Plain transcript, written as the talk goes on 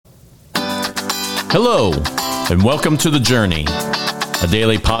Hello, and welcome to The Journey, a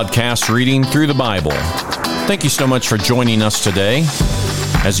daily podcast reading through the Bible. Thank you so much for joining us today.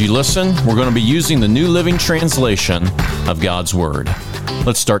 As you listen, we're going to be using the New Living Translation of God's Word.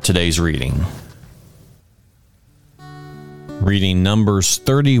 Let's start today's reading. Reading Numbers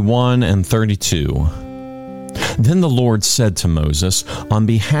 31 and 32. Then the Lord said to Moses, "On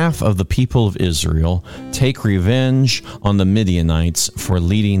behalf of the people of Israel, take revenge on the Midianites for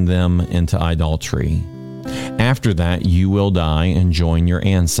leading them into idolatry. After that you will die and join your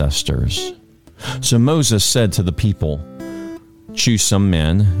ancestors." So Moses said to the people, "Choose some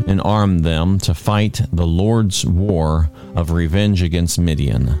men and arm them to fight the Lord's war of revenge against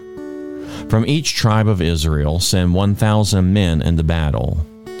Midian. From each tribe of Israel send 1,000 men into battle."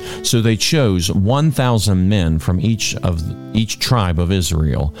 So they chose 1,000 men from each tribe of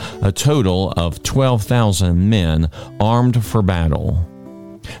Israel, a total of 12,000 men armed for battle.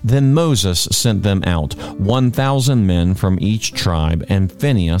 Then Moses sent them out, 1,000 men from each tribe, and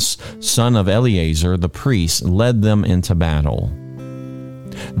Phinehas, son of Eleazar the priest, led them into battle.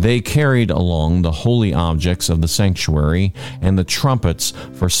 They carried along the holy objects of the sanctuary and the trumpets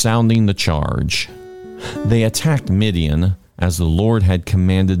for sounding the charge. They attacked Midian, as the Lord had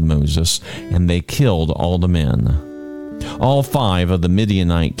commanded Moses, and they killed all the men. All 5 of the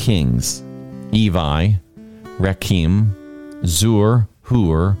Midianite kings, Evi, Rekem, Zur,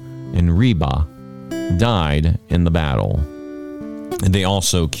 Hur, and Reba, died in the battle. And they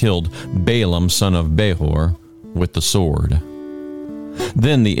also killed Balaam, son of Beor, with the sword.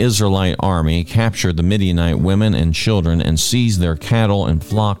 Then the Israelite army captured the Midianite women and children and seized their cattle and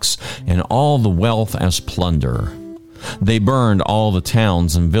flocks and all the wealth as plunder. They burned all the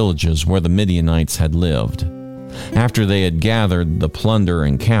towns and villages where the Midianites had lived. After they had gathered the plunder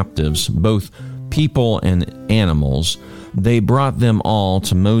and captives, both people and animals, they brought them all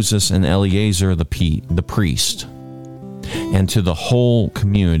to Moses and Eleazar the priest, and to the whole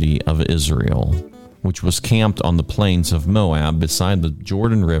community of Israel, which was camped on the plains of Moab beside the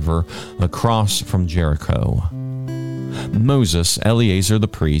Jordan River across from Jericho. Moses, Eleazar the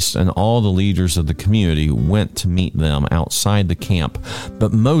priest, and all the leaders of the community went to meet them outside the camp,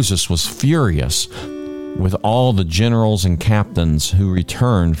 but Moses was furious with all the generals and captains who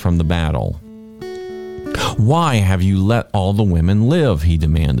returned from the battle. "Why have you let all the women live?" he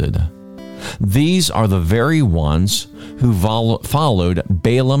demanded. "These are the very ones who followed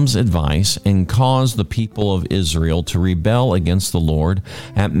Balaam's advice and caused the people of Israel to rebel against the Lord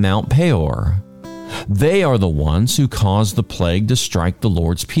at Mount Peor. They are the ones who caused the plague to strike the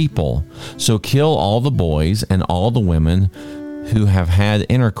Lord's people. So kill all the boys and all the women who have had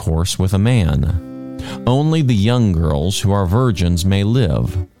intercourse with a man. Only the young girls who are virgins may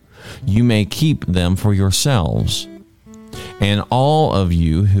live. You may keep them for yourselves. And all of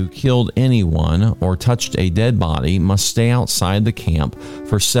you who killed anyone or touched a dead body must stay outside the camp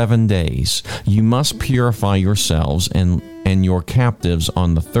for 7 days. You must purify yourselves and your captives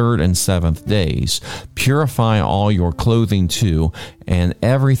on the 3rd and 7th days. Purify all your clothing too, and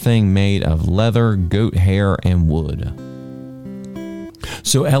everything made of leather, goat hair, and wood."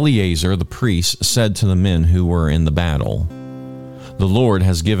 So Eleazar the priest said to the men who were in the battle, "The Lord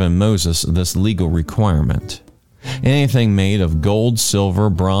has given Moses this legal requirement. Anything made of gold, silver,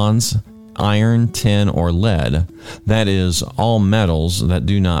 bronze, iron, tin, or lead, that is, all metals that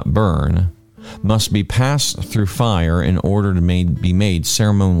do not burn, must be passed through fire in order to be made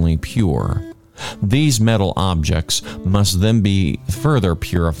ceremonially pure. These metal objects must then be further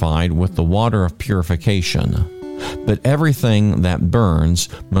purified with the water of purification. But everything that burns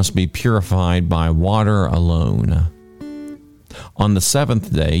must be purified by water alone. On the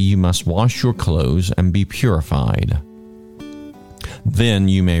 7th day you must wash your clothes and be purified. Then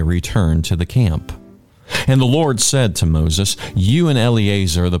you may return to the camp." And the Lord said to Moses, "You and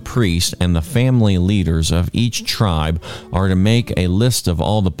Eleazar the priest and the family leaders of each tribe are to make a list of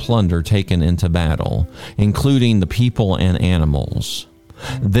all the plunder taken into battle, including the people and animals.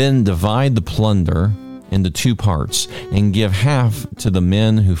 Then divide the plunder into 2 parts, and give half to the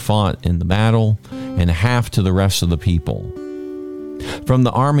men who fought in the battle, and half to the rest of the people. From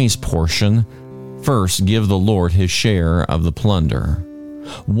the army's portion, first give the Lord his share of the plunder.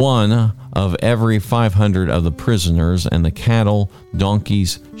 1 of every 500 of the prisoners and the cattle,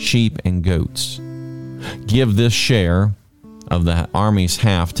 donkeys, sheep, and goats. Give this share of the army's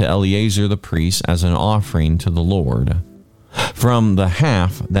half to Eleazar the priest as an offering to the Lord. From the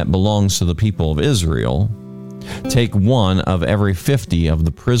half that belongs to the people of Israel, take 1 of every 50 of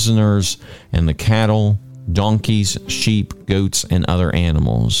the prisoners and the cattle, donkeys, sheep, goats, and other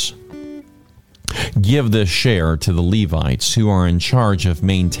animals. Give this share to the Levites who are in charge of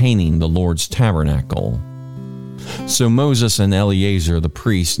maintaining the Lord's tabernacle." So Moses and Eleazar the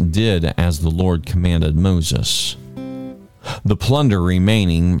priest did as the Lord commanded Moses. The plunder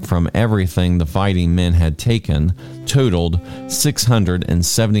remaining from everything the fighting men had taken totaled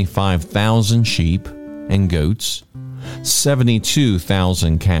 675,000 sheep and goats,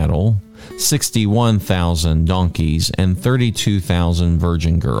 72,000 cattle, 61,000 donkeys, and 32,000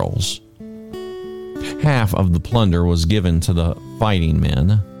 virgin girls. Half of the plunder was given to the fighting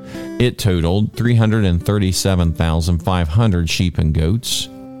men. It totaled 337,500 sheep and goats,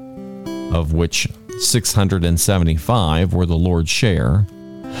 of which 675 were the Lord's share,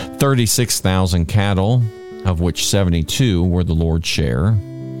 36,000 cattle, of which 72 were the Lord's share,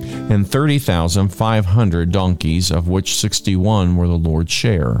 and 30,500 donkeys, of which 61 were the Lord's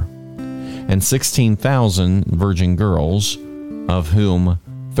share, and 16,000 virgin girls, of whom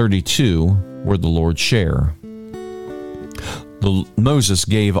 32 were the Lord's share. Moses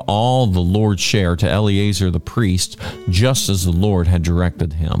gave all the Lord's share to Eleazar the priest, just as the Lord had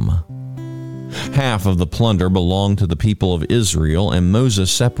directed him. Half of the plunder belonged to the people of Israel, and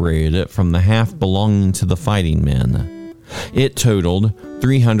Moses separated it from the half belonging to the fighting men. It totaled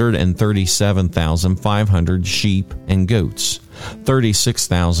 337,500 sheep and goats,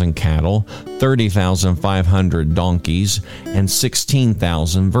 36,000 cattle, 30,500 donkeys, and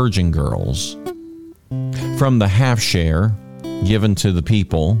 16,000 virgin girls. From the half share given to the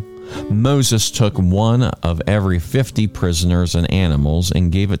people, Moses took one of every 50 prisoners and animals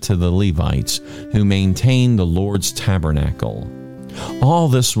and gave it to the Levites, who maintained the Lord's tabernacle. All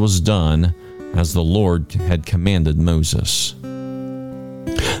this was done as the Lord had commanded Moses.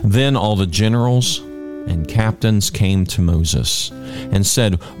 Then all the generals and captains came to Moses and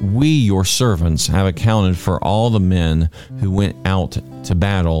said, "We, your servants, have accounted for all the men who went out to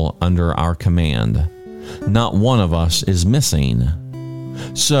battle under our command. Not one of us is missing.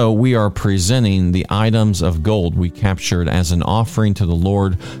 So we are presenting the items of gold we captured as an offering to the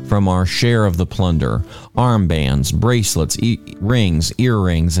Lord from our share of the plunder: armbands, bracelets, rings,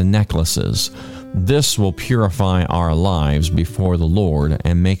 earrings, and necklaces. This will purify our lives before the Lord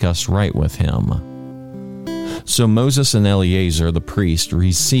and make us right with Him." So Moses and Eleazar the priest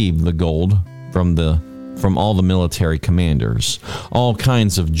received the gold from all the military commanders, all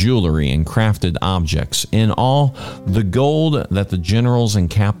kinds of jewelry and crafted objects. In all, the gold that the generals and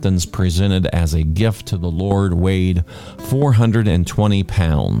captains presented as a gift to the Lord weighed 420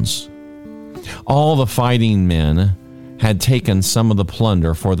 pounds. All the fighting men had taken some of the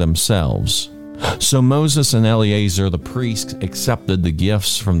plunder for themselves. So Moses and Eleazar the priest accepted the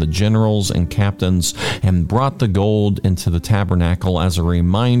gifts from the generals and captains and brought the gold into the tabernacle as a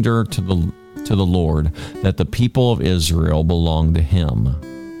reminder to the Lord that the people of Israel belonged to Him.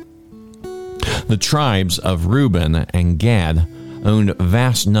 The tribes of Reuben and Gad owned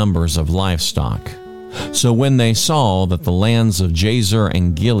vast numbers of livestock. So when they saw that the lands of Jazer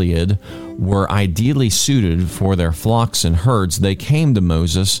and Gilead were ideally suited for their flocks and herds, they came to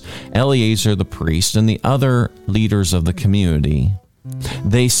Moses, Eleazar the priest, and the other leaders of the community.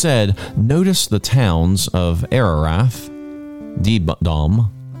 They said, "Notice the towns of Ararath, Dibon,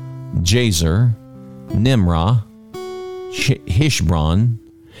 Jazer, Nimrah, Heshbon,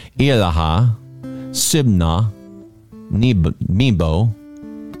 Elahah, Sibnah, Nebo,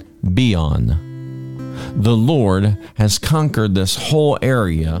 Beon. The Lord has conquered this whole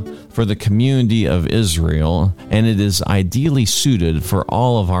area for the community of Israel, and it is ideally suited for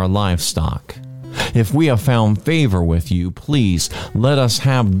all of our livestock. If we have found favor with you, please let us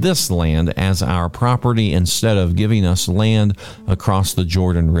have this land as our property instead of giving us land across the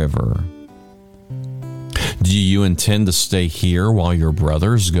Jordan River." "Do you intend to stay here while your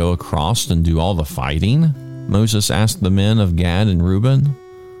brothers go across and do all the fighting?" Moses asked the men of Gad and Reuben.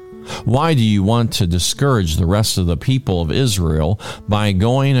 "Why do you want to discourage the rest of the people of Israel by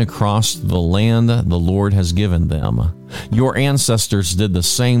going across the land the Lord has given them? Your ancestors did the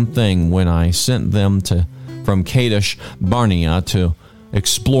same thing when I sent them from Kadesh Barnea to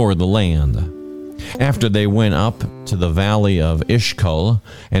explore the land. After they went up to the valley of Eshcol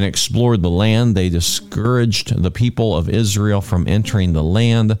and explored the land, they discouraged the people of Israel from entering the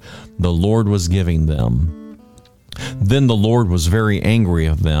land the Lord was giving them. Then the Lord was very angry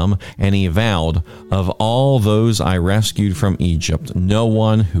of them, and He vowed, 'Of all those I rescued from Egypt, no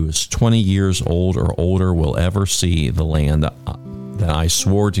one who is 20 years old or older will ever see the land that I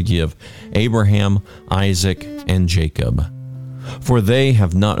swore to give Abraham, Isaac, and Jacob, for they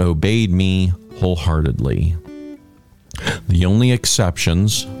have not obeyed me wholeheartedly.' The only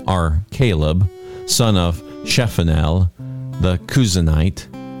exceptions are Caleb, son of Shephanel, the Kuzanite,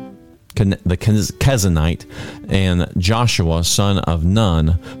 the Kenizzite, and Joshua son of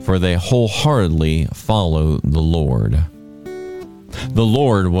Nun, for they wholeheartedly follow the Lord. The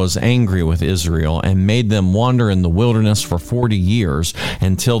Lord was angry with Israel and made them wander in the wilderness for 40 years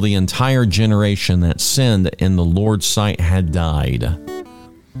until the entire generation that sinned in the Lord's sight had died.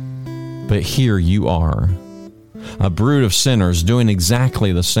 But here you are, a brood of sinners doing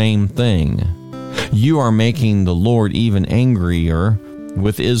exactly the same thing. You are making the Lord even angrier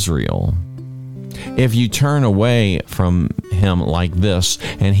with Israel. If you turn away from him like this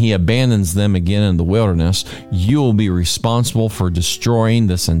and he abandons them again in the wilderness, you will be responsible for destroying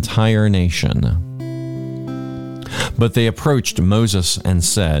this entire nation. But they approached Moses and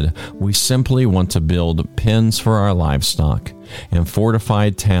said, "We simply want to build pens for our livestock and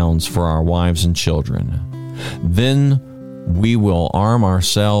fortified towns for our wives and children. Then we will arm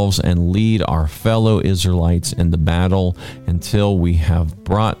ourselves and lead our fellow Israelites into battle until we have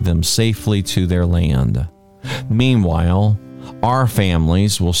brought them safely to their land. Meanwhile, our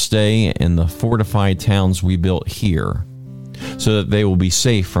families will stay in the fortified towns we built here, so that they will be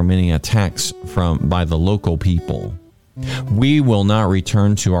safe from any attacks by the local people. We will not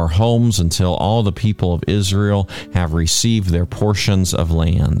return to our homes until all the people of Israel have received their portions of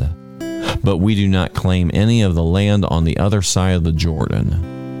land. But we do not claim any of the land on the other side of the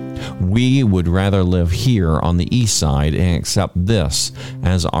Jordan. We would rather live here on the east side and accept this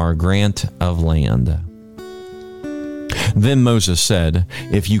as our grant of land." Then Moses said,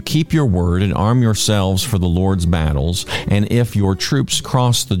 "If you keep your word and arm yourselves for the Lord's battles, and if your troops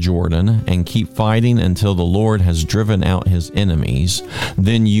cross the Jordan and keep fighting until the Lord has driven out his enemies,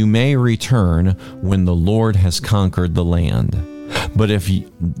 then you may return when the Lord has conquered the land. But if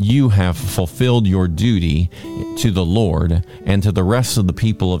you have fulfilled your duty to the Lord and to the rest of the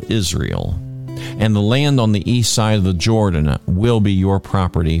people of Israel, and the land on the east side of the Jordan will be your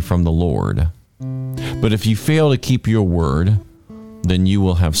property from the Lord. But if you fail to keep your word, then you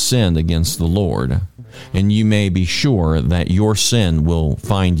will have sinned against the Lord, and you may be sure that your sin will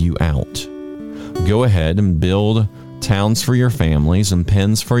find you out. Go ahead and build towns for your families and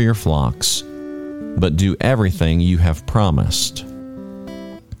pens for your flocks, but do everything you have promised."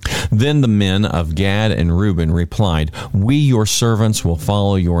 Then the men of Gad and Reuben replied, "We, your servants, will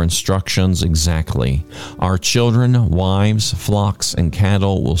follow your instructions exactly. Our children, wives, flocks, and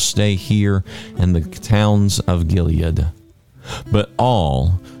cattle will stay here in the towns of Gilead. But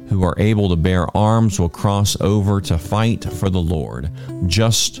all who are able to bear arms will cross over to fight for the Lord,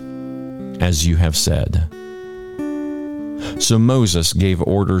 just as you have said." So Moses gave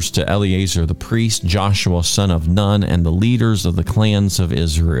orders to Eleazar the priest, Joshua son of Nun, and the leaders of the clans of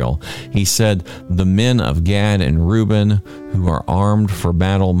Israel. He said, "The men of Gad and Reuben who are armed for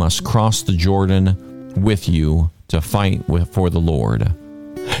battle must cross the Jordan with you to fight for the Lord.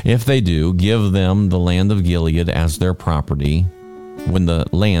 If they do, give them the land of Gilead as their property when the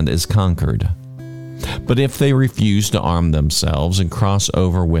land is conquered. But if they refuse to arm themselves and cross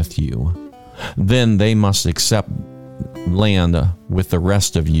over with you, then they must accept land with the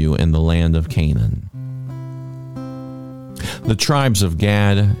rest of you in the land of Canaan." The tribes of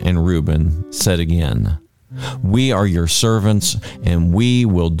Gad and Reuben said again, "We are your servants, and we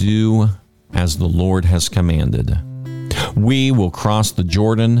will do as the Lord has commanded. We will cross the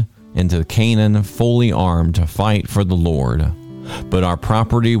Jordan into Canaan fully armed to fight for the Lord, but our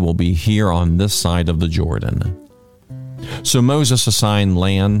property will be here on this side of the Jordan." So Moses assigned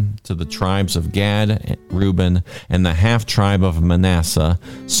land to the tribes of Gad, Reuben, and the half-tribe of Manasseh,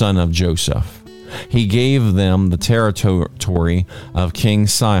 son of Joseph. He gave them the territory of King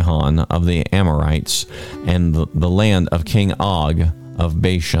Sihon of the Amorites and the land of King Og of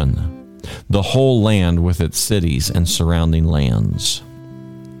Bashan, the whole land with its cities and surrounding lands.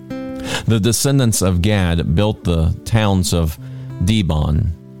 The descendants of Gad built the towns of Dibon,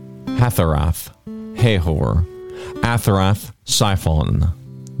 Hatharath, Hahor, Atharath, Siphon,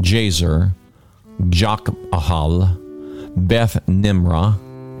 Jazer, Jokahal, Beth Nimrah,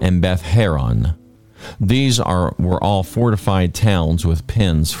 and Beth Haron. These were all fortified towns with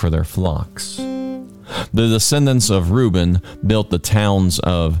pens for their flocks. The descendants of Reuben built the towns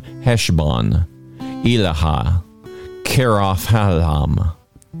of Heshbon, Elahah, Kerothhalam,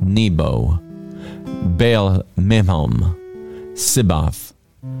 Nebo, Baal Mimham, Sibath.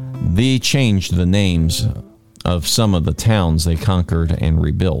 They changed the names of some of the towns they conquered and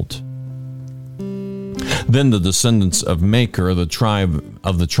rebuilt. Then the descendants of Machir, the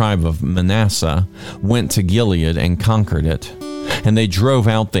tribe of Manasseh, went to Gilead and conquered it, and they drove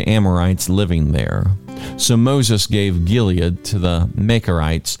out the Amorites living there. So Moses gave Gilead to the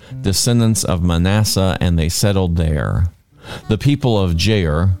Machirites, descendants of Manasseh, and they settled there. The people of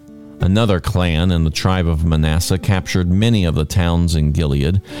Jair, Another clan in the tribe of Manasseh captured many of the towns in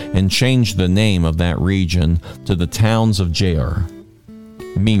Gilead and changed the name of that region to the towns of Jair.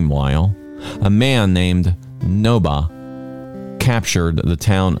 Meanwhile, a man named Nobah captured the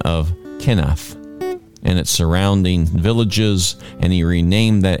town of Kenath and its surrounding villages, and he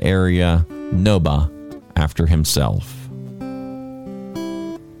renamed that area Nobah after himself.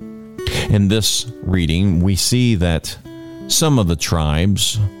 In this reading, we see that some of the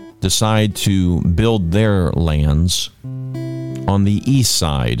tribes decide to build their lands on the east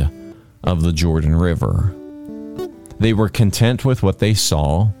side of the Jordan River. They were content with what they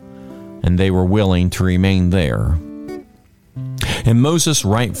saw, and they were willing to remain there. And Moses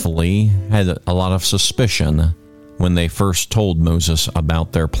rightfully had a lot of suspicion when they first told Moses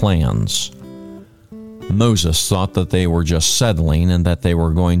about their plans. Moses thought that they were just settling and that they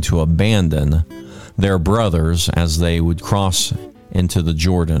were going to abandon their brothers as they would cross the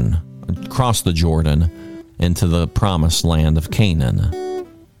Jordan into the promised land of Canaan.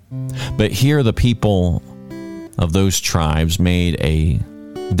 But here the people of those tribes made a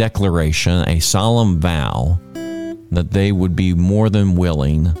declaration, a solemn vow, that they would be more than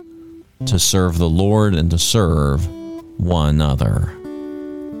willing to serve the Lord and to serve one another.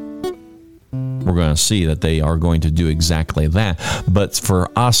 We're going to see that they are going to do exactly that. But for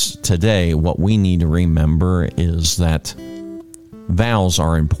us today, what we need to remember is that vows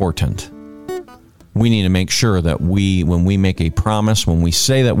are important. We need to make sure that when we make a promise, when we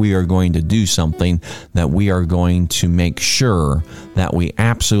say that we are going to do something, that we are going to make sure that we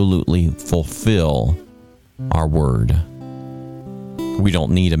absolutely fulfill our word. We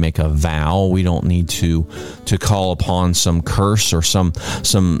don't need to make a vow. We don't need to call upon some curse or some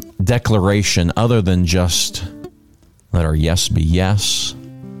declaration other than just let our yes be yes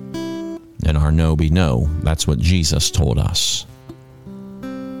and our no be no. That's what Jesus told us.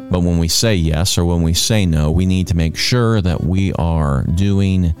 But when we say yes or when we say no, we need to make sure that we are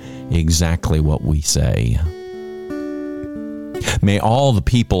doing exactly what we say. May all the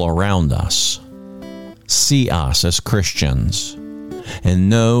people around us see us as Christians and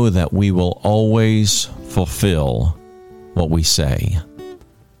know that we will always fulfill what we say.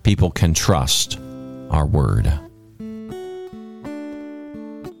 People can trust our word.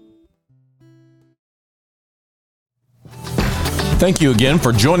 Thank you again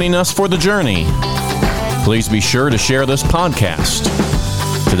for joining us for the journey. Please be sure to share this podcast.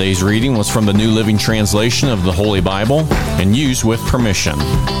 Today's reading was from the New Living Translation of the Holy Bible and used with permission.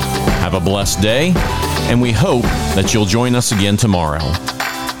 Have a blessed day, and we hope that you'll join us again tomorrow.